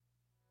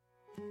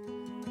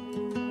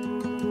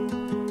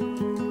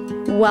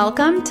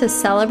Welcome to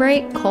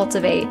Celebrate,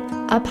 Cultivate,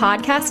 a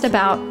podcast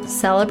about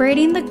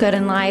celebrating the good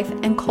in life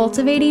and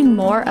cultivating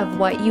more of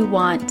what you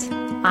want.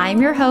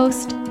 I'm your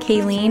host,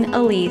 Kayleen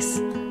Elise.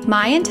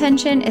 My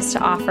intention is to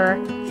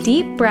offer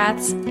deep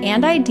breaths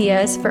and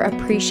ideas for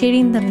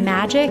appreciating the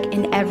magic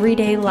in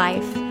everyday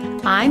life.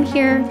 I'm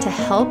here to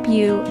help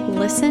you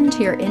listen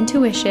to your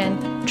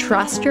intuition,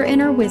 trust your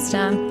inner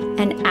wisdom,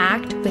 and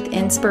act with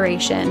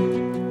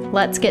inspiration.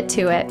 Let's get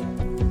to it.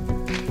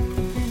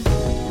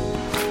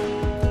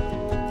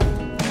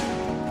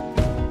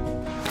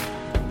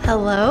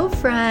 Hello,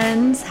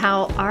 friends.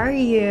 How are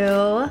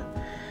you?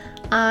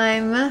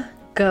 I'm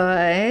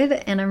good,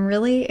 and I'm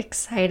really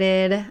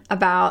excited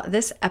about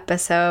this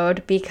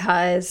episode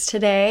because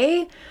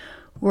today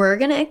we're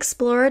going to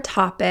explore a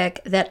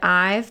topic that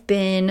I've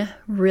been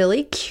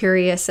really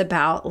curious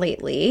about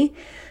lately,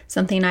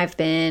 something I've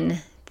been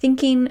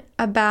thinking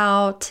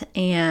about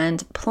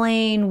and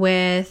playing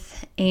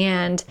with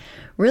and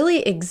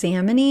really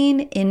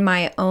examining in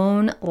my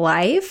own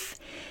life.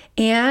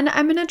 And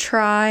I'm going to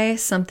try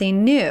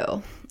something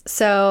new.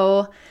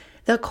 So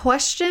the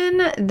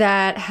question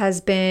that has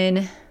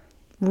been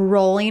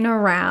rolling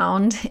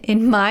around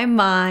in my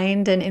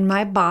mind and in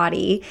my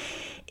body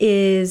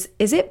is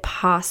it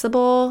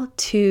possible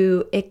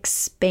to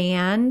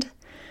expand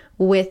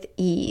with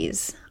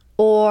ease?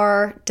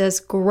 Or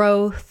does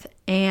growth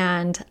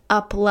and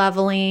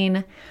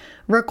up-leveling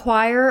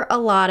require a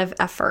lot of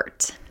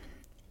effort?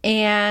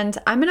 And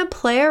I'm going to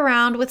play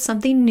around with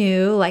something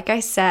new, like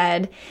I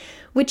said,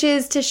 which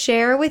is to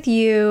share with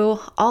you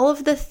all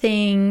of the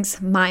things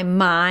my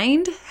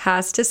mind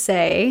has to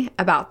say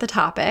about the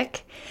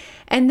topic.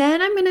 And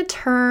then I'm going to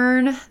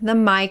turn the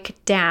mic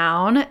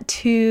down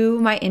to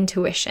my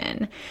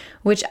intuition,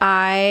 which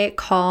I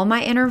call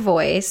my inner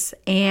voice.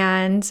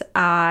 And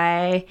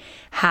I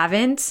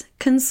haven't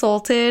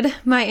consulted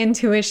my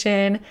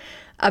intuition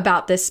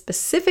about this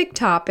specific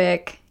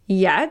topic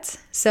yet.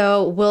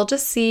 So we'll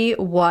just see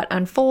what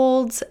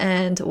unfolds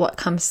and what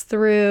comes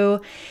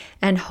through.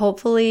 And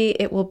hopefully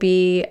it will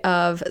be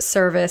of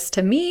service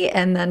to me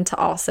and then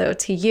also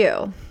to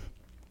you.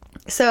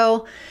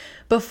 So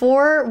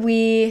before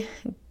we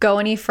go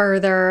any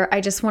further,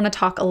 I just want to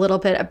talk a little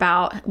bit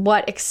about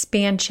what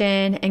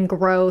expansion and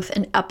growth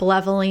and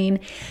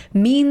up-leveling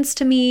means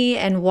to me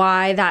and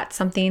why that's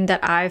something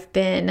that I've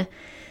been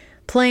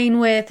playing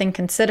with and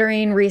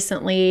considering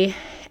recently.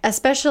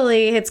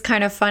 Especially, it's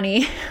kind of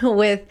funny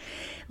with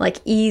like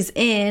Ease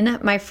In,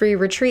 my free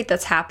retreat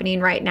that's happening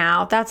right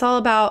now. That's all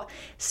about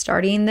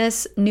starting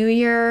this new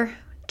year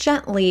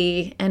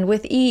gently and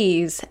with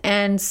ease.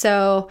 And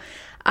so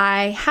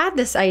I had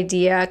this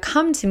idea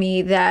come to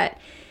me that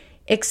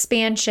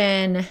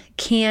expansion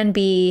can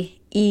be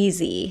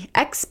easy.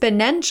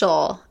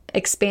 Exponential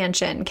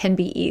expansion can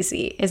be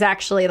easy is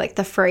actually like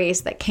the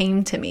phrase that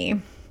came to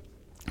me,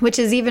 which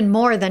is even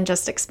more than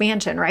just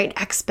expansion, right?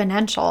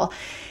 Exponential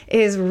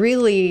is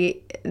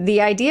really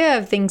the idea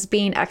of things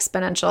being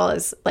exponential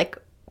is like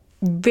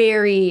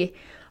very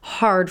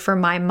hard for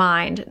my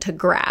mind to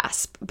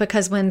grasp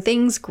because when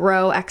things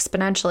grow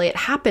exponentially, it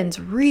happens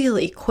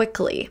really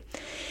quickly.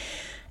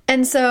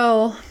 And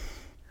so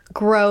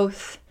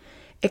growth,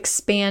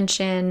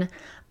 expansion,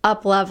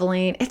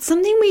 up-leveling, it's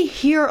something we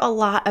hear a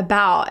lot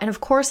about. And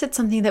of course, it's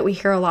something that we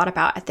hear a lot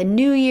about at the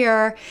new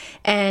year.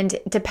 And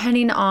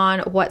depending on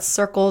what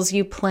circles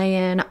you play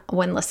in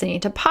when listening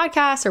to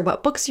podcasts or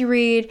what books you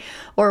read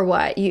or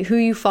who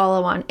you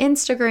follow on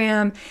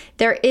Instagram,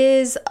 there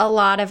is a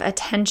lot of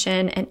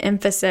attention and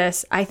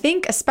emphasis, I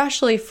think,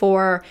 especially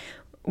for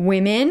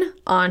women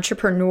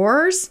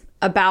entrepreneurs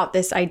about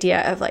this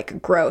idea of like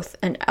growth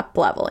and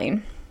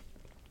up-leveling.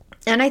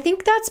 And I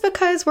think that's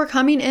because we're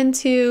coming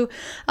into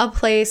a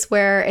place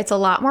where it's a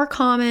lot more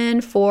common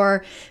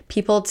for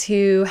people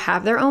to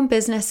have their own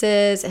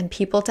businesses and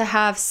people to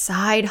have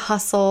side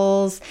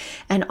hustles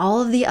and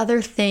all of the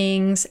other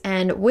things.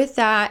 And with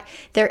that,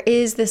 there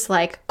is this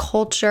like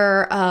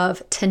culture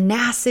of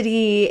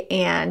tenacity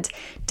and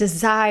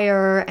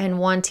desire and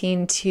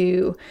wanting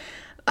to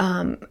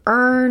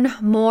earn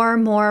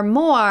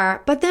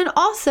more. But then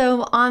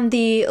also on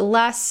the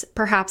less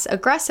perhaps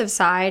aggressive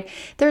side,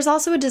 there's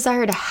also a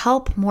desire to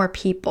help more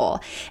people.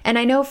 And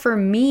I know for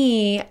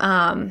me,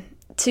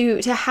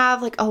 to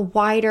have like a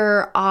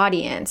wider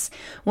audience,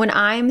 when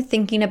I'm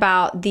thinking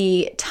about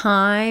the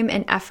time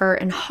and effort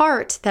and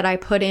heart that I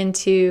put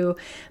into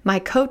my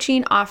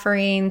coaching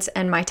offerings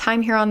and my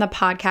time here on the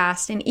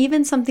podcast, and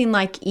even something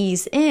like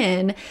Ease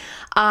In,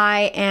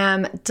 I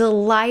am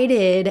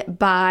delighted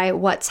by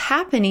what's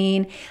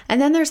happening.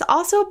 And then there's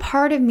also a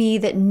part of me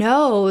that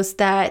knows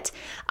that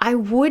I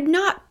would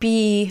not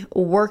be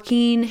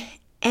working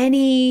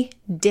any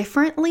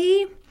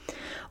differently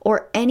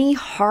or any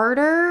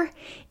harder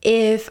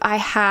if I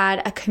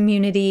had a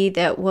community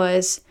that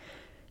was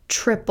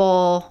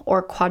triple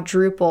or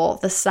quadruple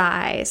the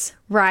size,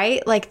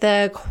 right? Like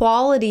the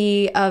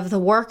quality of the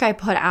work I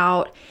put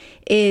out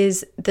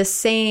is the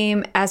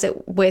same as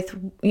it with,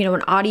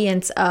 an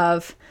audience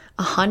of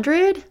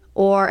 100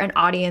 or an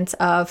audience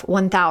of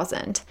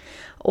 1,000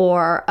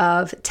 or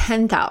of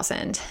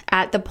 10,000.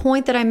 At the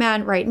point that I'm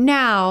at right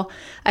now,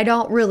 I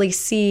don't really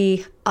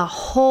see a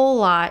whole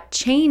lot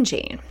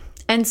changing.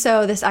 And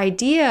so this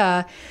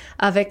idea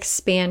of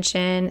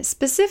expansion,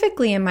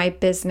 specifically in my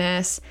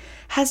business,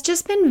 has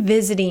just been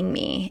visiting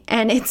me.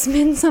 And it's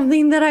been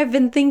something that I've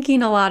been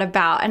thinking a lot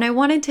about. And I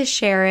wanted to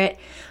share it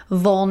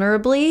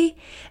vulnerably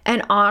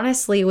and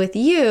honestly with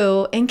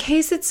you in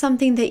case it's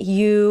something that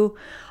you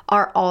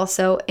are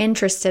also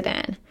interested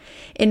in.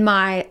 In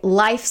my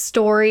life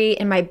story,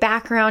 in my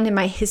background, in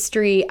my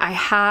history, I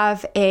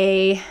have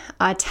a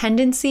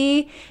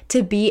tendency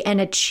to be an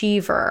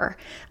achiever.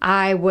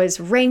 I was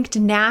ranked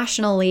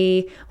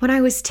nationally when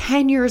I was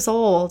 10 years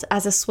old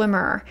as a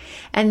swimmer.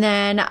 And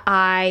then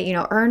I,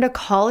 earned a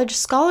college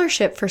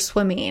scholarship for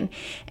swimming.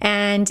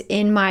 And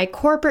in my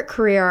corporate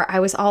career, I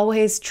was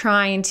always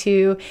trying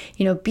to,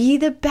 be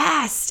the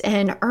best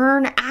and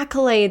earn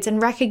accolades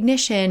and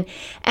recognition.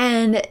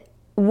 And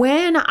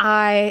when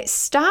I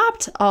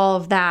stopped all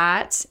of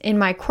that in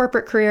my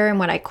corporate career and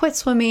when I quit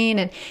swimming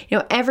and,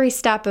 every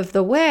step of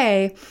the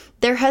way,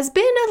 there has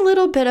been a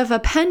little bit of a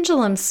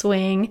pendulum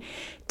swing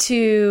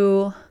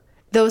to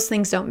those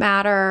things don't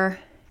matter,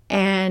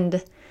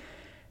 and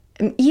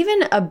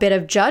even a bit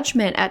of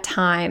judgment at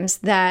times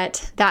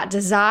that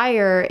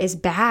desire is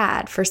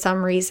bad for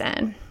some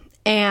reason.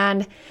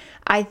 And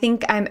I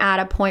think I'm at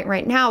a point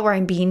right now where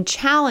I'm being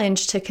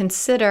challenged to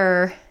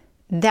consider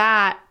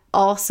that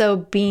also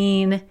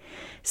being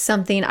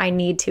something I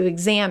need to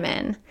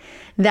examine.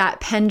 That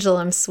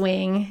pendulum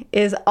swing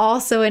is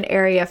also an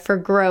area for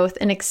growth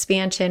and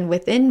expansion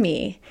within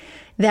me,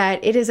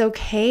 that it is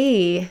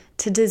okay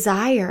to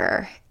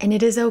desire, and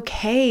it is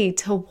okay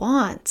to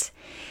want,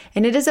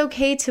 and it is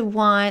okay to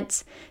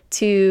want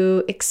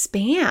to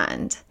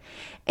expand.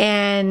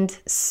 And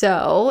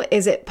so,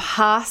 is it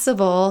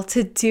possible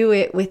to do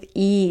it with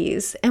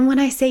ease? And when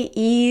I say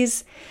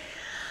ease,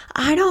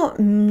 I don't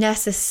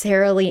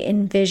necessarily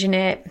envision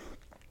it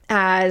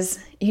as,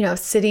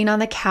 sitting on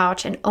the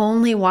couch and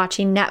only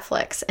watching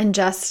Netflix and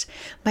just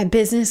my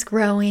business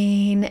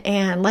growing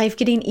and life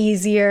getting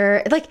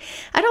easier.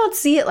 I don't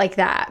see it like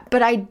that.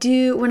 But I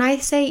do, when I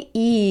say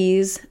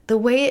ease, the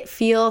way it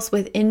feels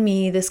within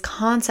me, this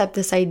concept,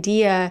 this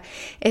idea,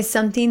 is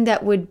something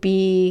that would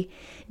be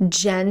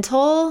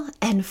gentle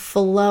and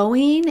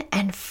flowing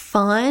and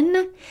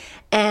fun.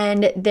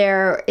 And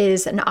there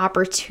is an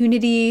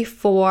opportunity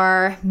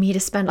for me to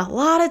spend a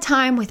lot of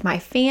time with my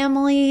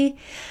family,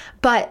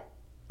 but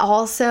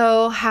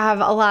also have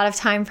a lot of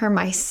time for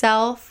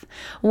myself,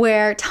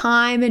 where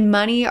time and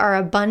money are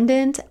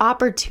abundant,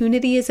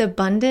 opportunity is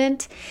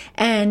abundant,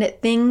 and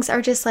things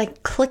are just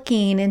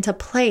clicking into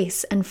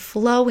place and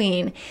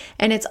flowing.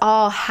 And it's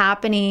all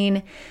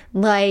happening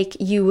like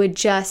you would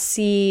just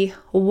see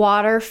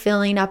water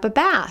filling up a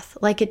bath,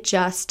 like it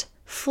just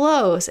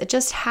flows. It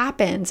just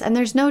happens. And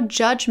there's no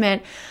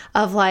judgment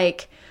of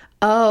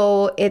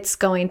oh, it's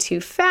going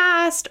too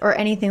fast or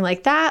anything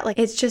like that.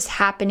 It's just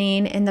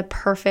happening in the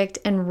perfect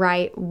and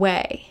right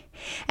way.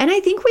 And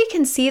I think we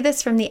can see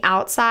this from the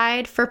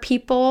outside for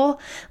people,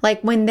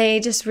 when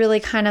they just really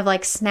kind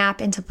of snap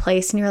into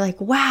place and you're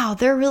like, wow,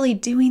 they're really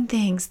doing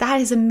things.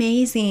 That is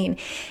amazing.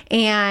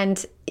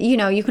 And,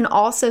 you can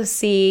also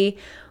see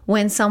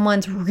when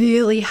someone's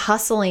really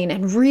hustling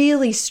and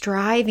really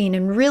striving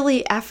and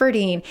really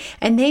efforting,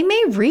 and they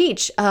may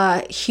reach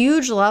a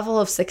huge level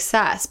of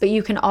success, but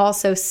you can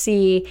also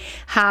see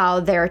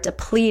how they're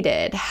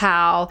depleted,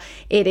 how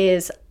it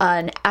is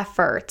an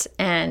effort,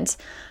 and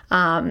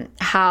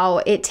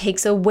how it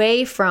takes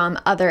away from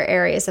other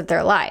areas of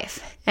their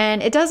life.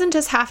 And it doesn't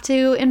just have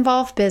to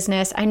involve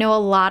business. I know a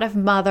lot of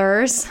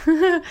mothers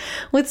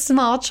with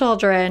small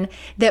children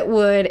that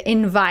would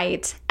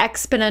invite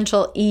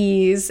exponential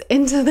ease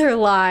into their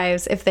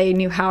lives if they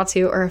knew how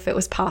to, or if it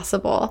was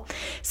possible.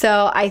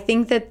 So I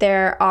think that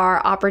there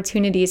are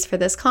opportunities for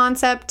this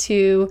concept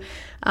to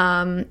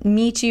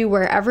meet you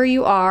wherever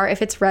you are,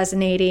 if it's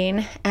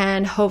resonating,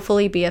 and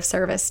hopefully be of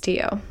service to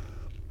you.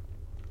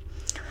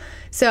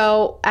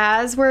 So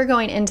as we're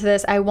going into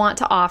this, I want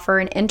to offer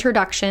an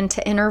introduction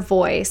to inner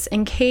voice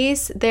in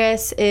case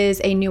this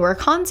is a newer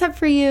concept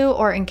for you,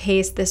 or in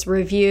case this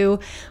review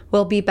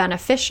will be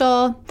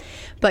beneficial.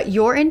 But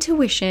your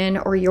intuition,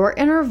 or your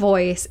inner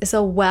voice, is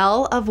a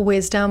well of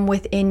wisdom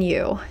within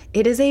you.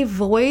 It is a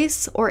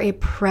voice or a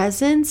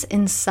presence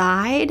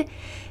inside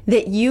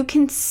that you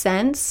can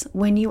sense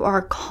when you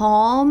are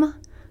calm,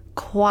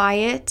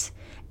 quiet,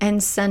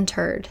 and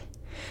centered.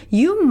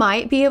 You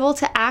might be able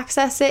to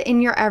access it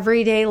in your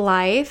everyday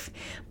life,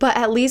 but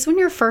at least when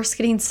you're first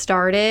getting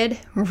started,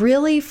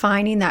 really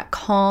finding that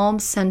calm,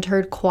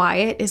 centered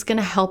quiet is going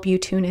to help you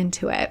tune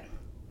into it.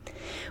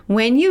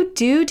 When you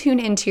do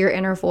tune into your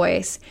inner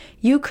voice,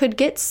 you could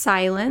get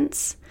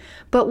silence,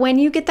 but when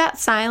you get that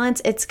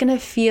silence, it's going to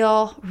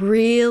feel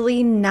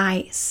really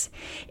nice.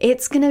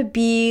 It's going to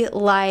be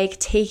like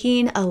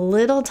taking a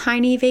little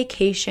tiny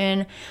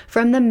vacation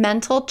from the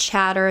mental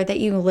chatter that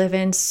you live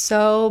in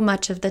so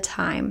much of the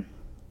time.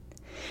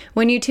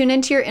 When you tune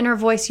into your inner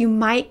voice, you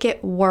might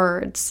get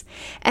words.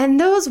 And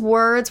those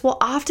words will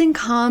often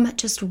come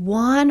just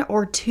 1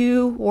 or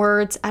 2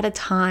 words at a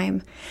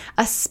time,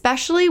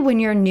 especially when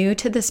you're new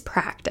to this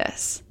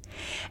practice.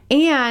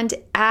 And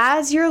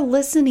as you're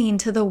listening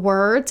to the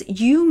words,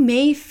 you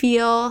may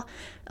feel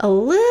a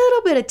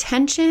little bit of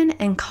tension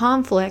and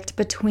conflict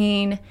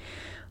between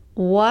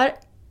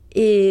what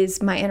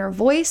is my inner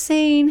voice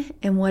saying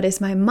and what is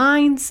my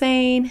mind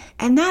saying.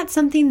 And that's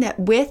something that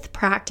with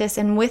practice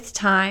and with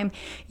time,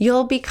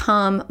 you'll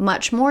become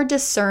much more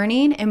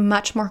discerning and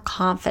much more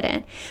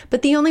confident.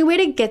 But the only way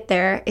to get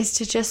there is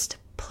to just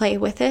play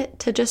with it,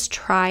 to just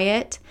try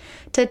it,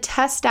 to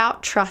test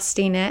out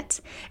trusting it,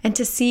 and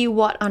to see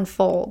what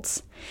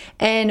unfolds.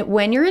 And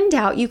when you're in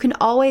doubt, you can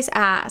always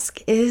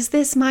ask, is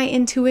this my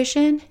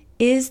intuition?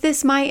 Is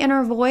this my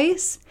inner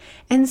voice?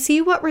 And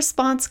see what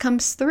response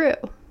comes through.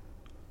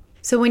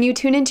 So when you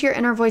tune into your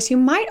inner voice, you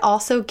might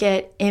also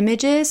get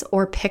images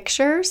or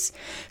pictures.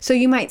 So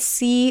you might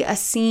see a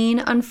scene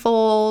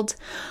unfold,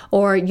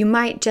 or you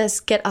might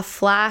just get a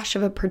flash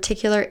of a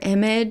particular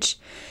image.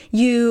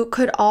 You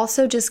could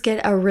also just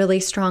get a really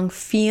strong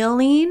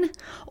feeling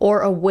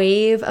or a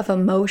wave of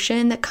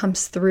emotion that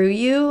comes through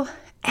you.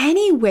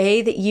 Any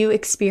way that you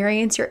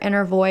experience your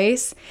inner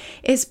voice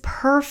is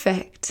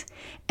perfect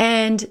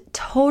and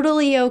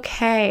totally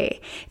okay.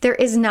 There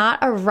is not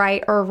a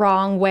right or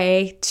wrong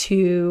way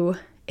to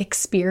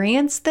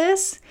experience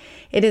this.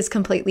 It is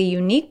completely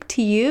unique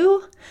to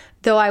you.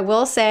 Though I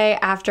will say,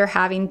 after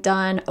having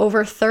done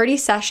over 30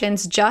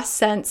 sessions just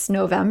since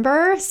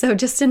November, so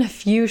just in a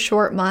few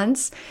short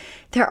months,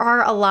 there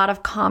are a lot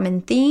of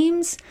common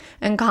themes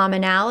and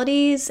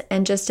commonalities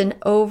and just an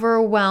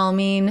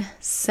overwhelming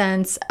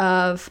sense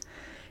of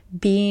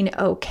being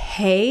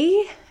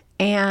okay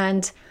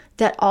and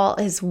that all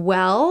is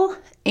well.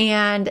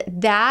 And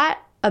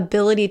that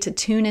ability to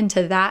tune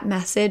into that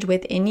message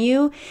within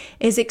you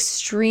is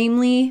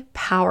extremely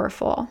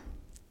powerful.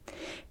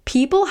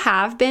 People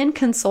have been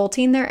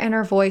consulting their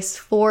inner voice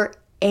for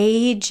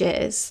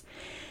ages.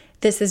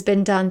 This has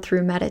been done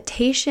through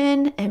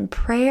meditation and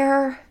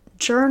prayer,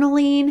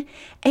 journaling,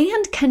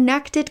 and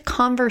connected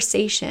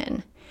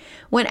conversation.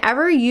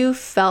 Whenever you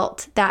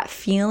felt that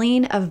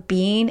feeling of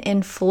being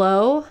in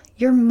flow,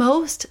 you're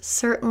most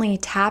certainly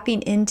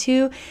tapping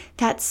into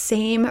that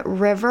same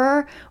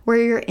river where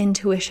your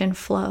intuition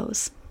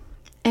flows.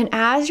 And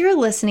as you're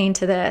listening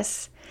to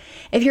this,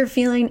 if you're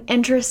feeling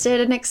interested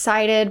and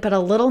excited but a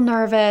little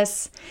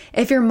nervous,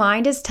 if your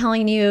mind is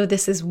telling you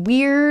this is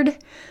weird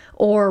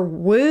or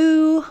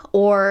woo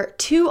or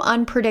too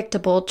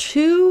unpredictable,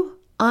 too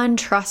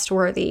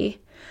untrustworthy,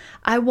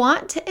 I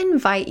want to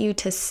invite you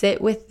to sit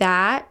with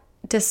that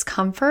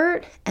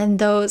discomfort and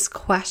those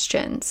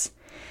questions,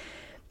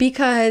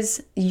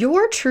 because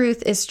your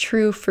truth is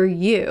true for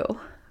you.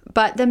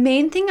 But the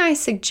main thing I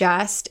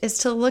suggest is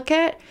to look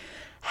at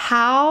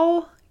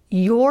how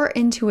your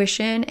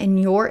intuition and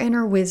your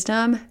inner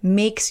wisdom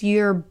makes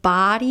your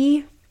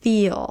body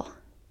feel.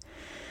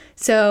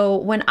 So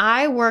when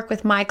I work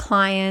with my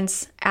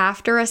clients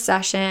after a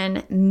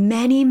session,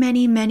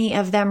 many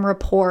of them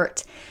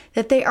report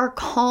that they are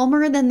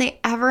calmer than they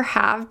ever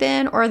have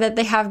been, or that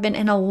they have been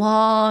in a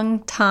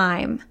long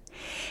time.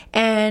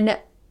 And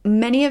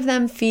many of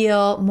them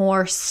feel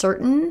more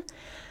certain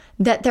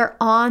that they're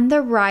on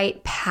the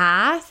right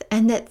path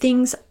and that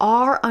things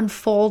are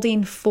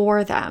unfolding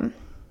for them.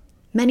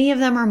 Many of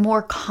them are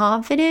more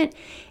confident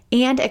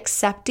and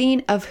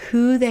accepting of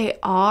who they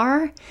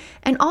are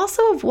and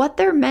also of what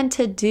they're meant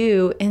to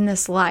do in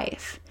this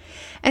life.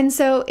 And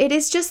so it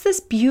is just this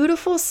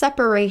beautiful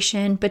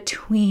separation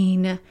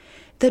between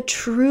the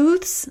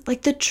truths,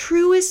 like the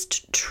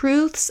truest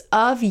truths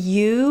of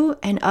you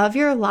and of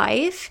your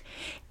life,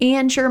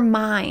 and your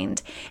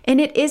mind. And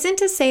it isn't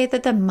to say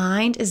that the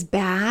mind is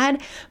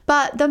bad,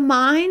 but the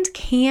mind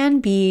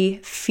can be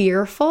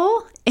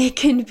fearful. It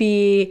can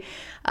be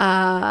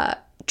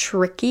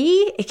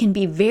tricky. It can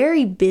be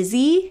very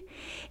busy.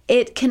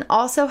 It can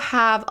also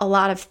have a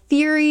lot of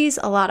theories,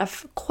 a lot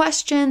of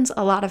questions,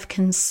 a lot of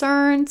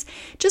concerns,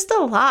 just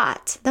a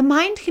lot. The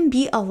mind can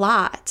be a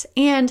lot.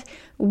 And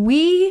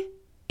we,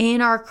 in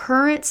our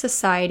current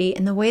society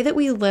and the way that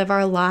we live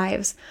our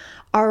lives,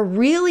 are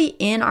really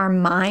in our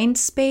mind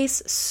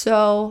space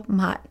so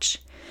much.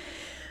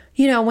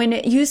 You know, when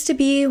it used to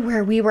be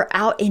where we were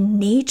out in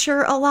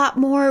nature a lot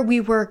more, we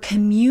were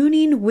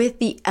communing with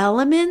the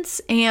elements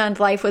and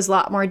life was a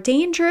lot more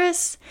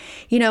dangerous.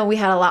 You know, we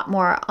had a lot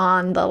more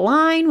on the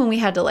line when we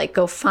had to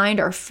go find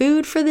our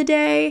food for the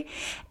day,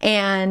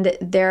 and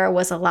there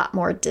was a lot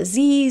more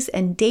disease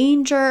and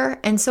danger.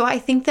 And so I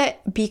think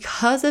that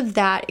because of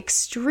that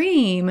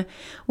extreme,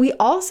 we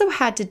also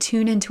had to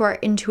tune into our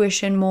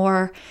intuition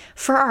more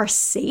for our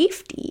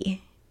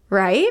safety,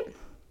 right?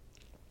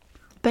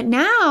 But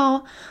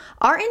now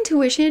our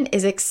intuition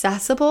is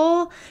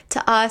accessible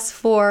to us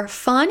for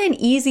fun and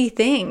easy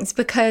things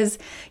because,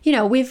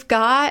 we've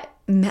got,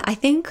 I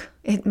think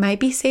it might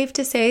be safe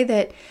to say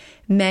that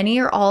many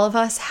or all of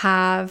us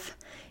have,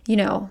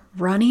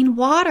 running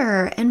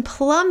water and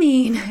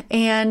plumbing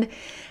and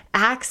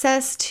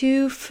access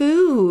to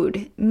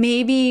food,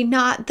 maybe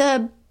not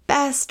the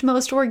best,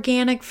 most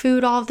organic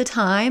food all the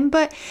time,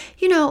 but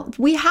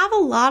we have a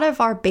lot of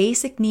our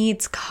basic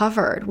needs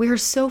covered. We are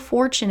so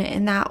fortunate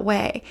in that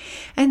way.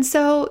 And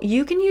so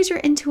you can use your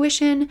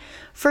intuition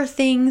for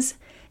things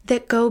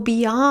that go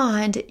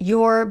beyond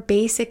your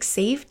basic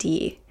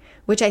safety,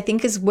 which I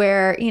think is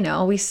where,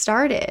 we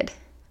started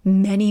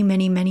many,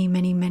 many, many,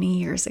 many, many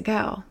years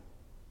ago.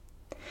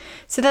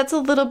 So that's a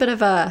little bit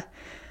of a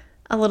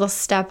little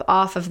step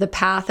off of the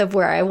path of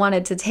where I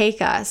wanted to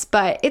take us,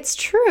 but it's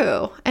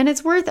true. And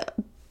it's worth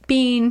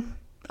being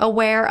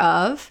aware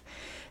of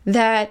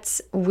that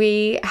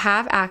we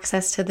have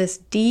access to this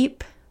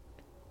deep,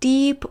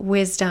 deep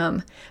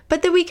wisdom,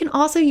 but that we can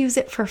also use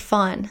it for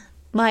fun.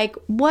 Like,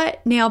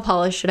 what nail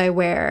polish should I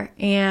wear?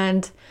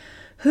 And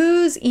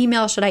whose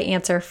email should I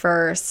answer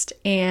first?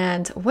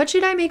 And what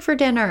should I make for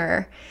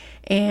dinner?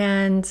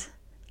 And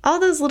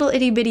all those little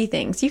itty bitty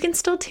things. You can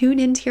still tune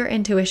into your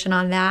intuition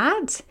on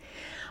that.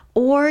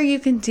 Or you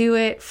can do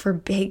it for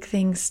big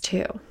things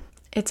too.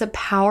 It's a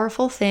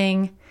powerful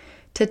thing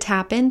to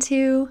tap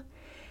into.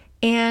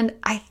 And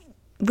I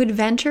would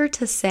venture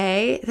to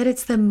say that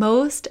it's the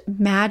most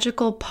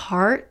magical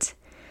part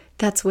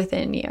that's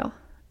within you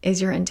is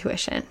your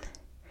intuition.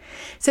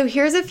 So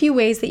here's a few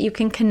ways that you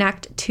can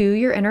connect to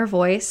your inner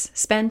voice,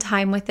 spend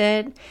time with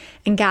it,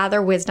 and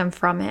gather wisdom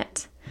from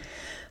it.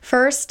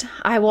 First,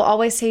 I will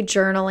always say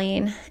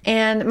journaling.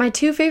 And my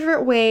two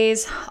favorite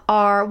ways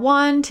are,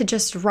 one, to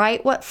just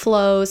write what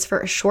flows for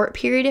a short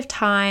period of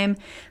time,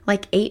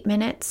 like 8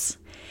 minutes.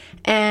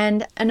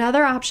 And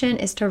another option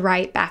is to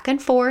write back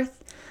and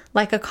forth,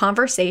 like a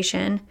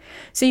conversation.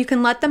 So you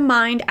can let the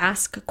mind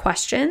ask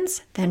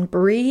questions, then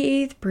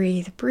breathe,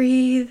 breathe,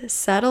 breathe,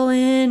 settle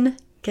in,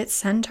 get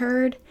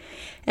centered,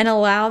 and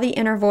allow the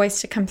inner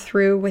voice to come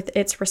through with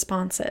its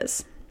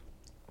responses.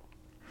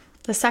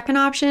 The second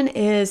option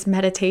is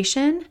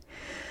meditation,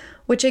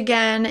 which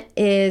again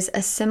is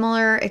a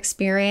similar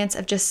experience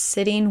of just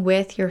sitting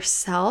with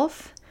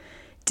yourself,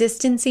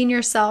 distancing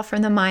yourself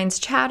from the mind's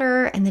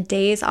chatter and the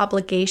day's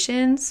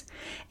obligations.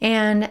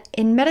 And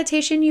in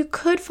meditation, you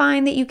could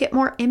find that you get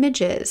more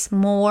images,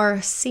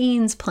 more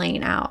scenes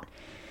playing out.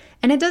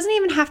 And it doesn't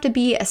even have to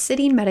be a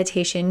sitting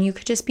meditation. You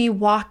could just be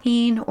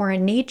walking or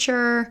in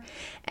nature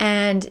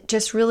and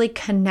just really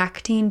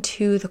connecting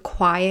to the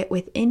quiet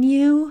within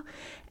you.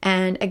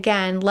 And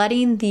again,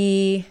 letting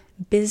the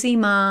busy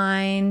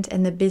mind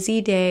and the busy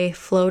day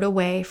float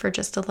away for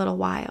just a little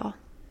while.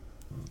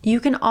 You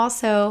can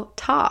also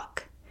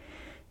talk.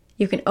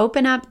 You can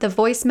open up the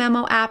voice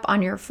memo app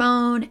on your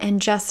phone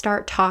and just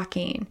start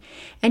talking.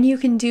 And you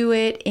can do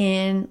it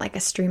in like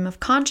a stream of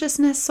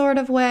consciousness sort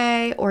of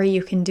way, or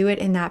you can do it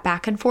in that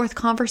back and forth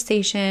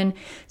conversation.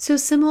 So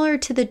similar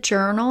to the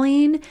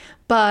journaling,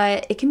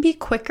 but it can be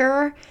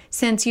quicker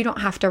since you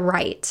don't have to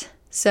write.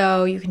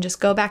 So you can just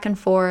go back and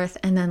forth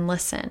and then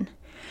listen.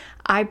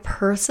 I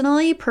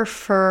personally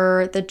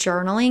prefer the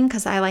journaling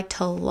because I like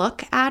to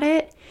look at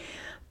it,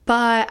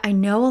 but I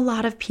know a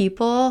lot of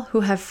people who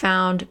have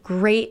found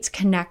great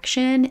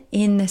connection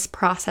in this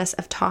process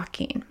of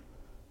talking.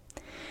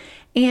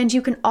 And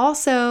you can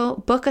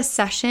also book a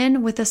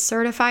session with a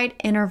certified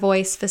inner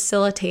voice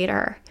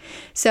facilitator.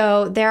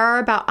 So there are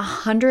about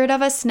 100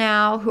 of us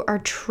now who are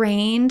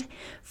trained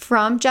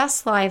from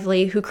Jess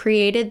Lively, who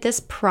created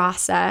this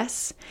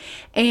process.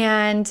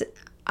 And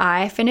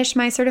I finished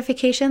my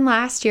certification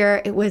last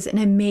year. It was an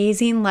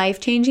amazing,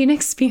 life-changing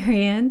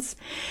experience.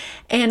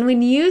 And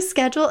when you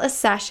schedule a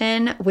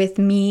session with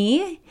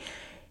me,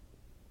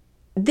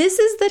 this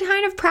is the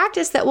kind of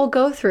practice that we'll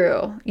go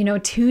through,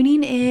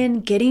 tuning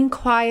in, getting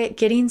quiet,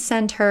 getting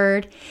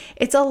centered.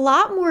 It's a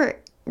lot more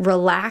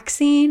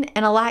relaxing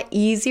and a lot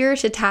easier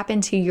to tap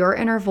into your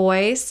inner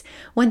voice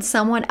when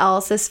someone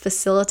else is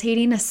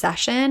facilitating a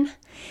session,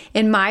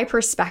 in my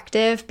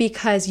perspective,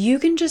 because you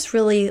can just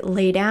really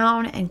lay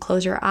down and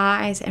close your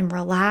eyes and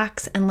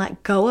relax and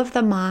let go of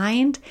the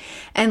mind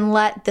and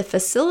let the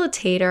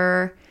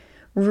facilitator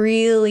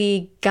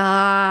really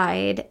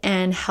guide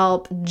and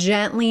help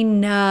gently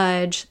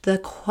nudge the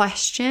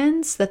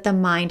questions that the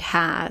mind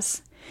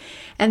has.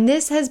 And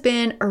this has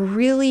been a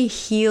really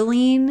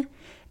healing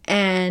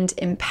and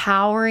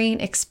empowering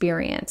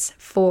experience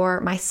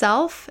for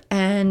myself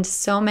and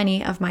so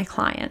many of my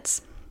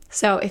clients.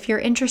 So if you're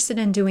interested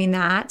in doing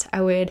that,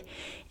 I would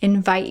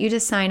invite you to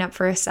sign up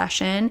for a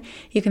session.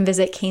 You can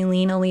visit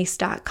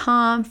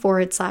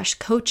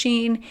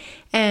KayleenElise.com/coaching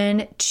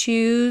and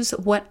choose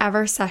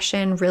whatever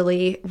session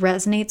really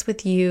resonates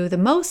with you the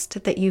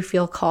most that you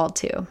feel called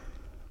to.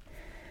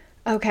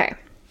 Okay,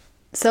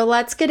 so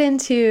let's get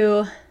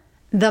into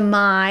the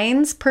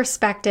mind's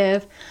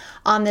perspective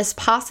on this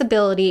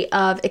possibility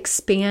of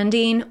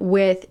expanding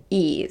with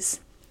ease.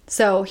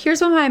 So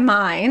here's what my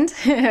mind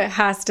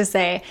has to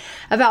say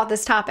about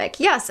this topic.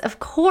 Yes, of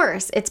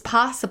course, it's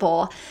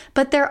possible,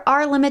 but there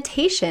are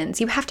limitations.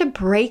 You have to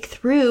break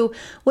through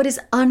what is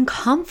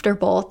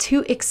uncomfortable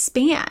to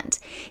expand.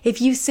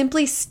 If you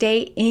simply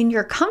stay in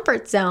your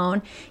comfort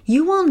zone,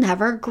 you will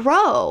never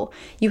grow.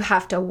 You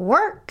have to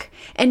work,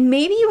 and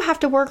maybe you have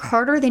to work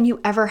harder than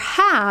you ever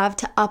have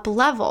to up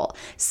level.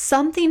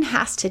 Something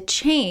has to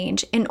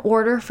change in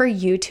order for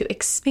you to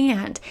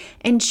expand,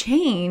 and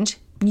change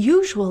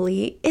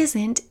usually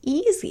isn't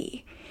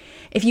easy.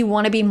 If you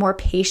want to be more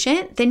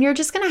patient, then you're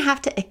just going to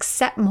have to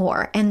accept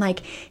more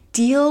and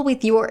deal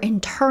with your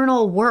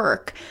internal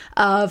work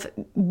of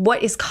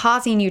what is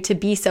causing you to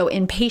be so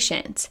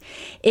impatient.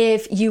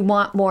 If you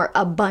want more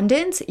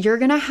abundance, you're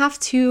going to have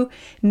to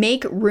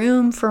make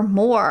room for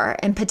more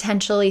and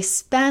potentially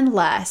spend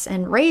less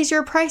and raise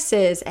your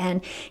prices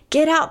and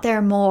get out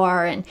there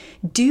more and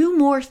do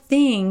more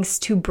things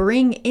to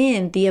bring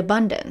in the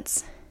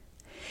abundance.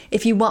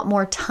 If you want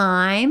more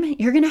time,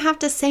 you're going to have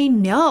to say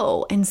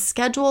no and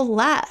schedule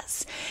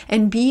less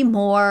and be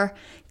more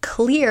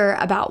clear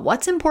about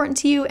what's important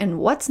to you and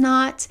what's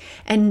not,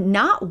 and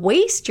not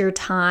waste your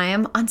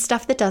time on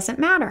stuff that doesn't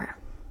matter.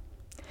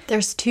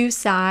 There's two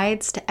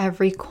sides to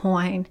every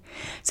coin.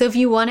 So if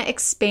you want to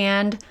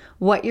expand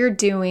what you're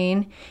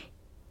doing,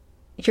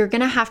 you're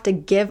going to have to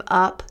give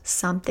up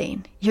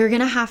something. You're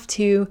going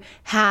to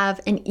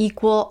have an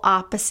equal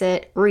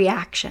opposite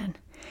reaction.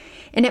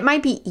 And it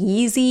might be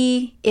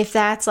easy if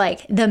that's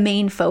the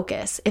main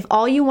focus. If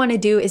all you want to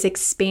do is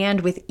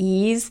expand with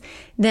ease,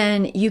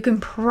 then you can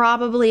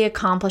probably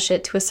accomplish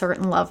it to a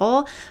certain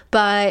level,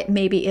 but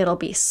maybe it'll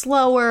be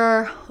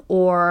slower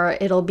or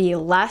it'll be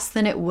less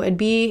than it would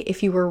be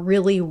if you were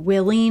really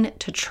willing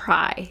to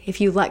try,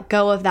 if you let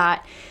go of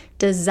that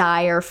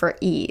desire for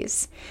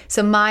ease.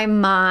 So my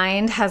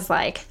mind has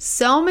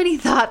so many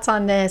thoughts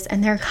on this,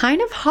 and they're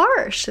kind of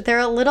harsh. They're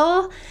a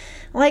little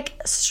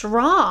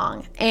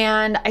strong,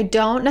 and I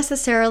don't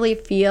necessarily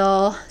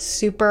feel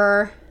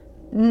super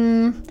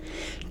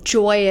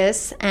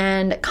joyous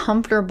and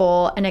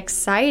comfortable and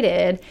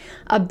excited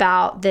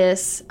about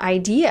this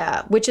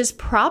idea, which is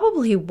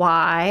probably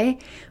why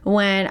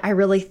when I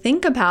really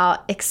think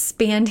about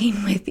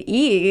expanding with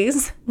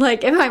ease,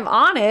 if I'm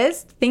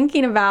honest,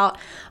 thinking about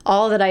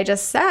all that I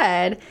just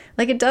said,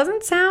 it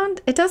doesn't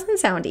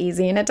sound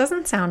easy, and it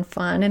doesn't sound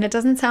fun, and it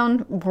doesn't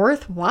sound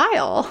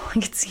worthwhile.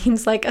 It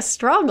seems like a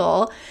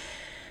struggle,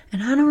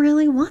 and I don't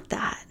really want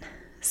that.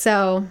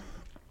 So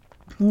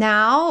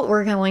now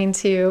we're going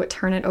to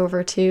turn it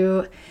over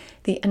to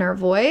the inner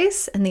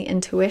voice and the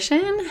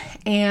intuition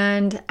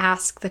and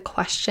ask the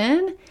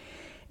question,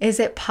 is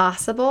it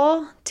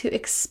possible to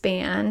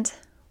expand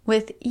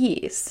with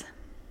ease?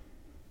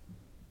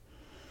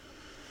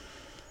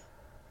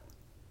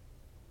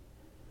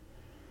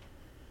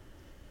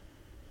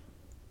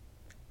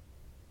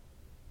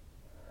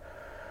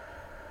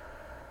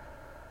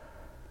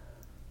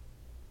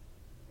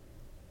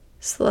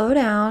 Slow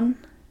down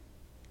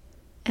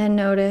and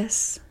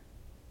notice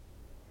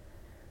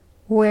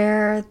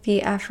where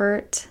the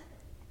effort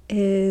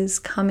is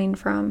coming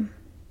from.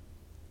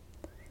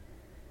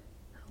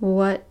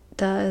 What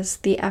does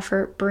the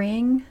effort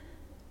bring?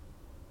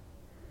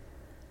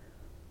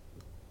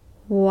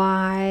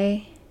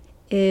 Why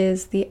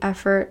is the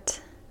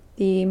effort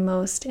the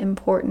most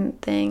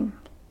important thing?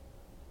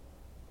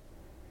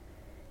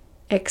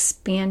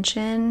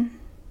 Expansion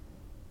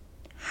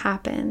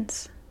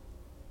happens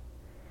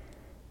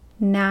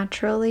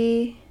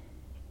naturally.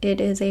 It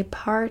is a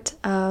part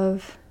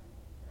of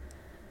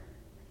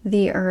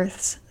the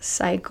Earth's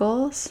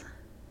cycles.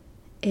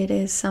 It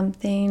is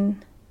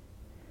something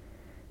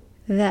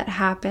that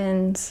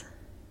happens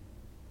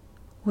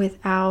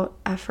without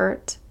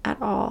effort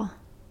at all.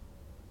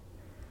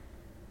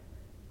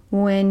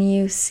 When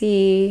you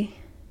see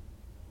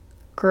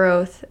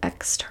growth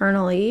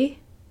externally,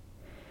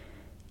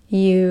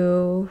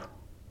 you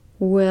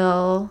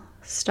will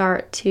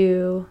start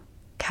to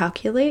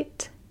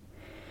calculate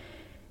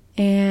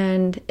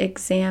and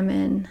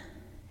examine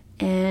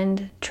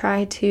and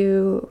try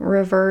to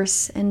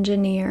reverse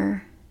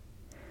engineer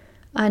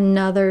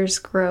another's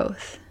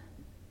growth.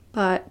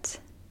 But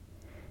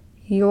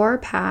your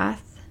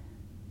path,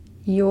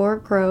 your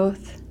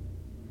growth,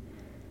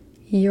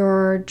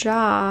 your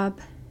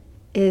job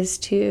is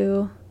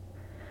to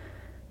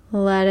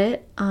let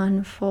it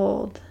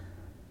unfold.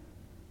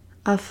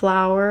 A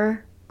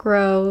flower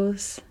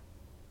grows,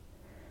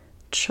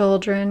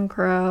 children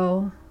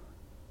grow.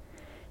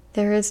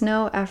 There is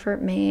no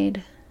effort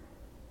made.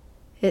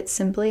 It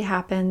simply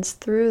happens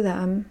through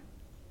them.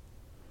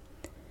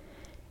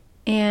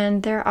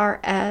 And there are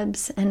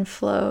ebbs and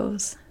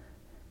flows,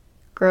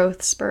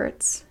 growth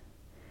spurts,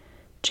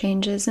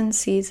 changes in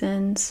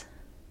seasons.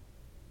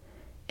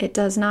 It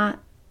does not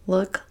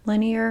look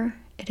linear.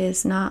 It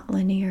is not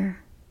linear.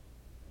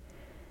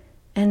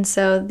 And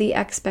so the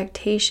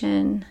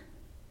expectation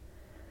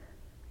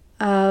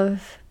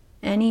of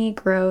any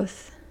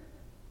growth,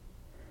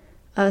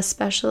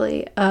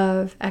 especially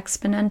of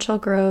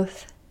exponential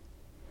growth,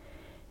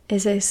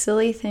 is a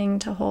silly thing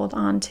to hold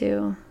on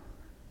to.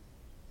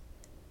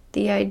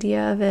 The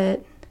idea of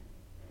it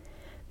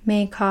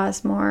may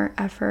cause more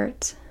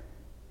effort,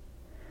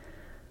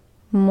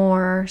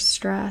 more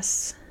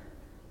stress,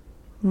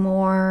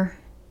 more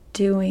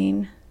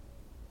doing.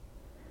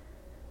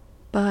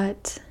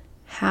 But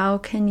how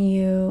can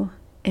you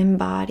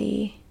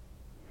embody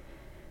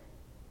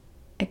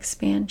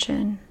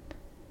expansion?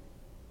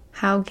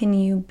 How can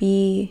you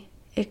be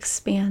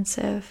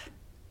expansive?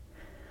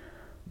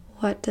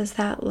 What does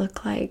that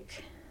look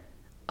like?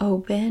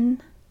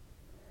 Open,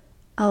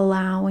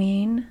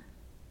 allowing,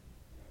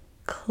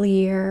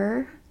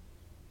 clear,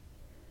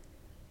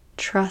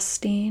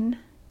 trusting,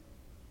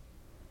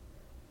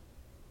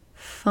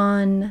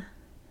 fun.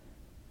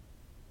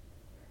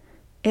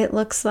 It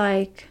looks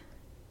like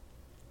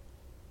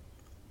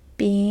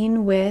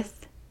being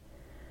with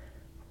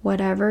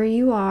whatever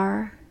you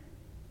are,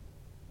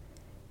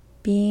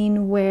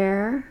 being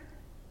where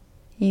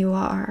you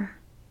are.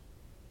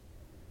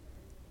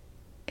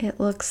 It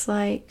looks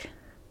like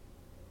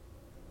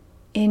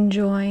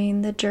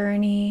enjoying the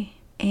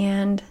journey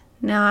and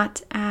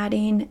not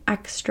adding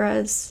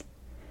extras,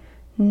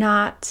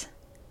 not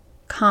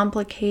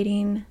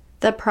complicating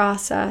the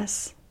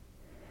process.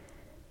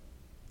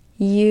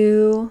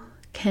 You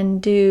can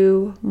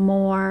do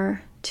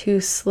more to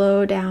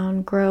slow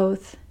down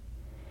growth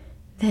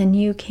than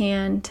you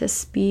can to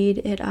speed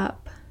it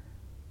up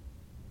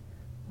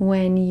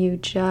when you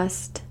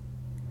just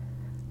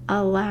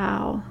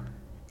allow.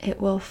 It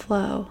will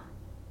flow.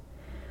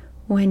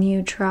 When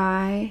you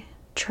try,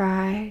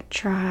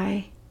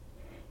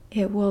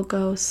 it will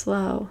go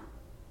slow.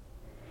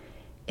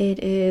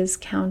 It is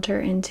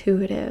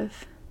counterintuitive.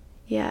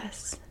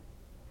 Yes,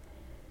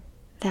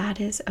 that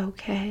is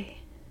okay.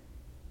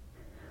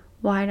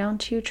 Why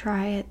don't you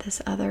try it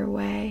this other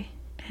way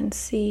and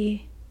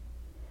see?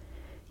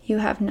 You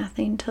have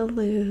nothing to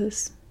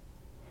lose.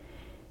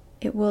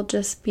 It will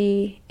just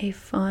be a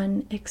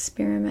fun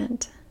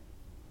experiment.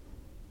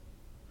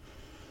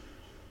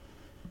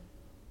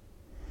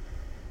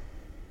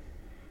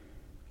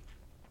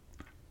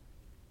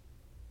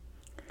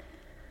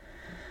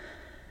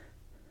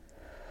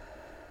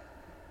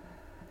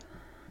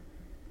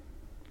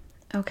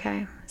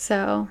 Okay,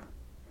 so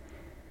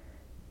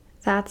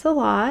that's a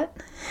lot,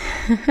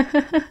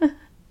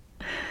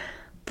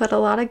 but a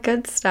lot of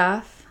good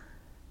stuff,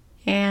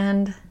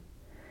 and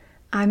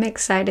I'm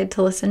excited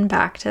to listen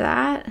back to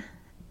that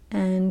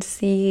and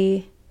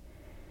see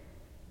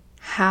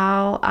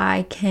how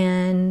I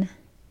can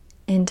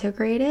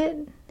integrate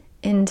it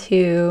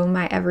into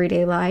my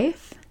everyday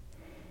life,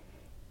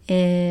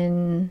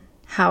 in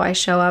how I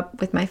show up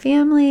with my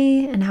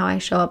family and how I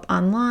show up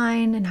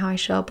online and how I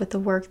show up with the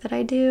work that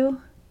I do.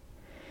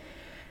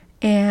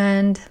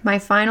 And my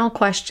final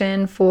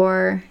question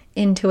for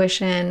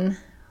intuition,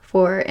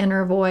 for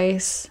inner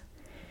voice,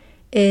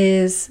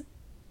 is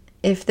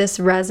if this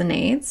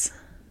resonates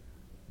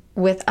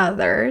with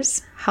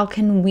others, how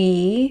can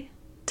we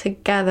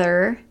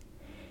together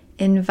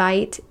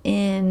invite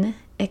in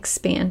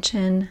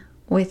expansion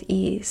with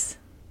ease?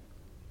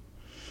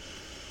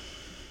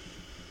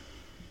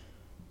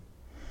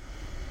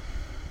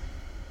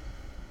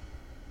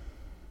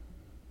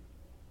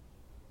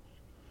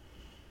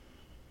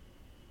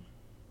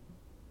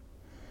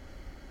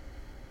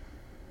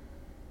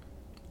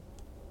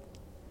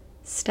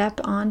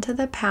 Step onto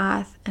the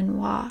path and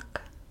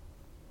walk.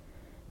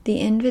 The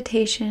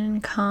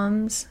invitation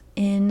comes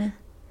in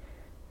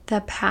the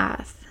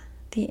path.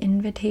 The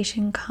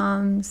invitation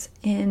comes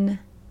in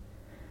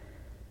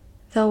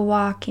the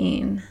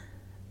walking,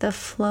 the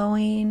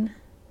flowing.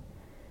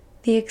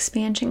 The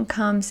expansion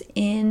comes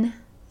in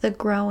the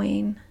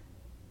growing.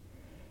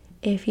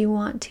 If you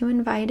want to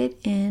invite it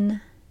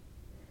in,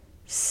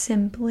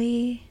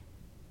 simply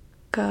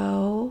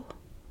go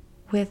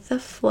with the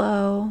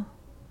flow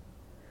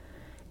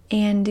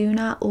and do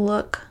not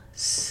look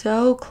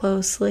so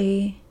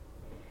closely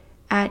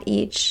at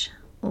each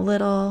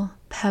little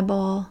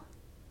pebble.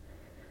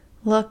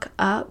 Look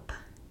up,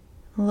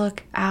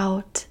 look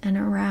out and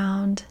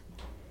around.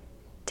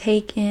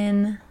 Take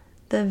in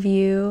the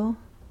view.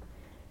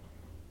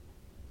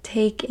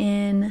 Take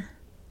in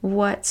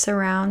what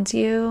surrounds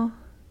you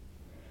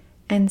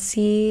and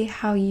see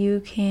how you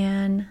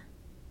can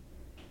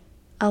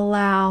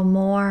allow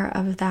more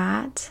of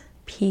that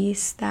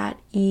peace, that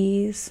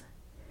ease,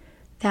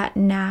 that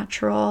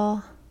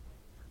natural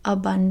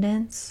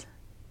abundance,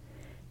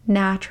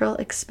 natural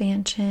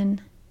expansion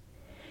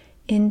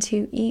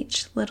into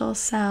each little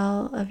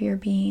cell of your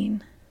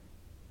being.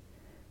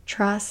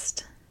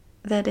 Trust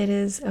that it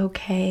is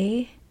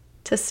okay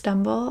to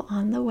stumble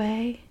on the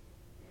way,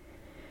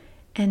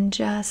 and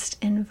just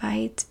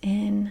invite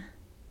in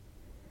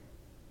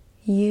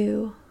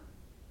you,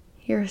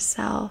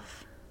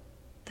 yourself,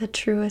 the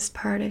truest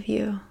part of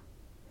you,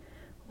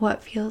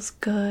 what feels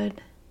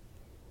good.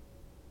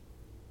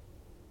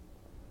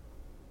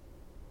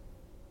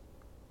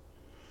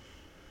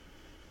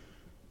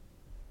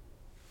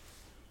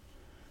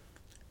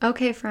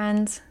 Okay,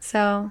 friends,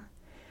 so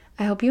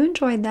I hope you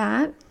enjoyed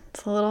that.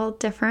 It's a little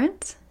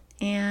different,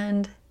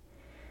 and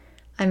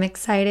I'm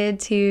excited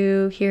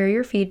to hear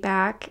your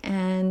feedback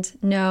and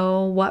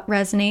know what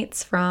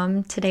resonates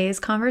from today's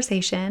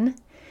conversation.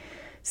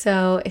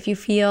 So if you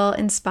feel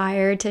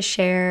inspired to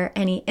share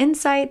any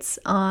insights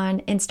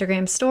on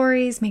Instagram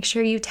stories, make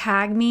sure you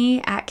tag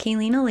me at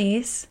Kayleen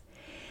Elise.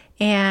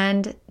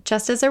 And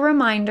just as a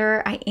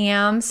reminder, I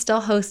am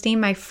still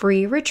hosting my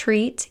free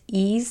retreat,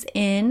 Ease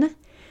In.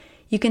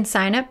 You can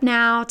sign up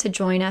now to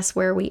join us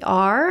where we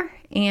are,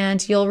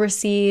 and you'll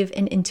receive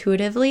an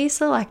intuitively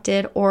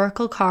selected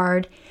oracle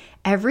card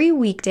every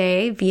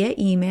weekday via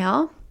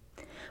email,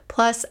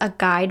 plus a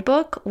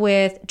guidebook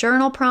with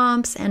journal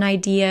prompts and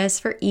ideas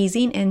for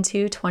easing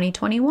into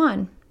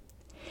 2021.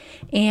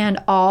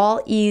 And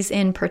all Ease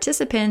In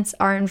participants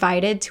are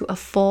invited to a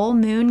full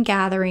moon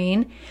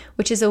gathering,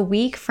 which is a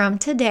week from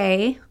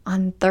today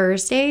on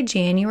Thursday,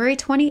 January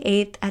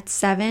 28th at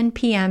 7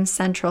 p.m.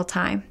 Central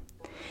Time.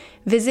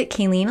 Visit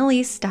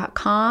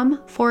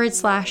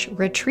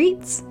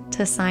KayleenElise.com/retreats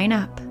to sign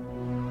up.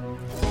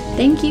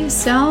 Thank you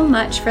so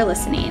much for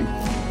listening.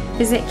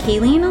 Visit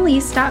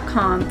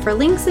KayleenElise.com for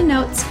links and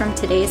notes from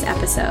today's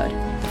episode.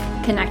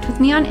 Connect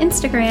with me on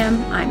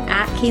Instagram. I'm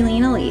at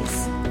Kayleen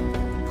Elise.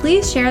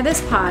 Please share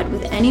this pod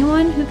with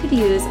anyone who could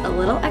use a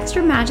little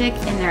extra magic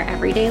in their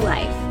everyday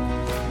life.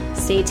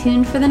 Stay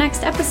tuned for the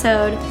next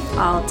episode.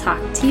 I'll talk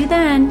to you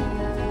then.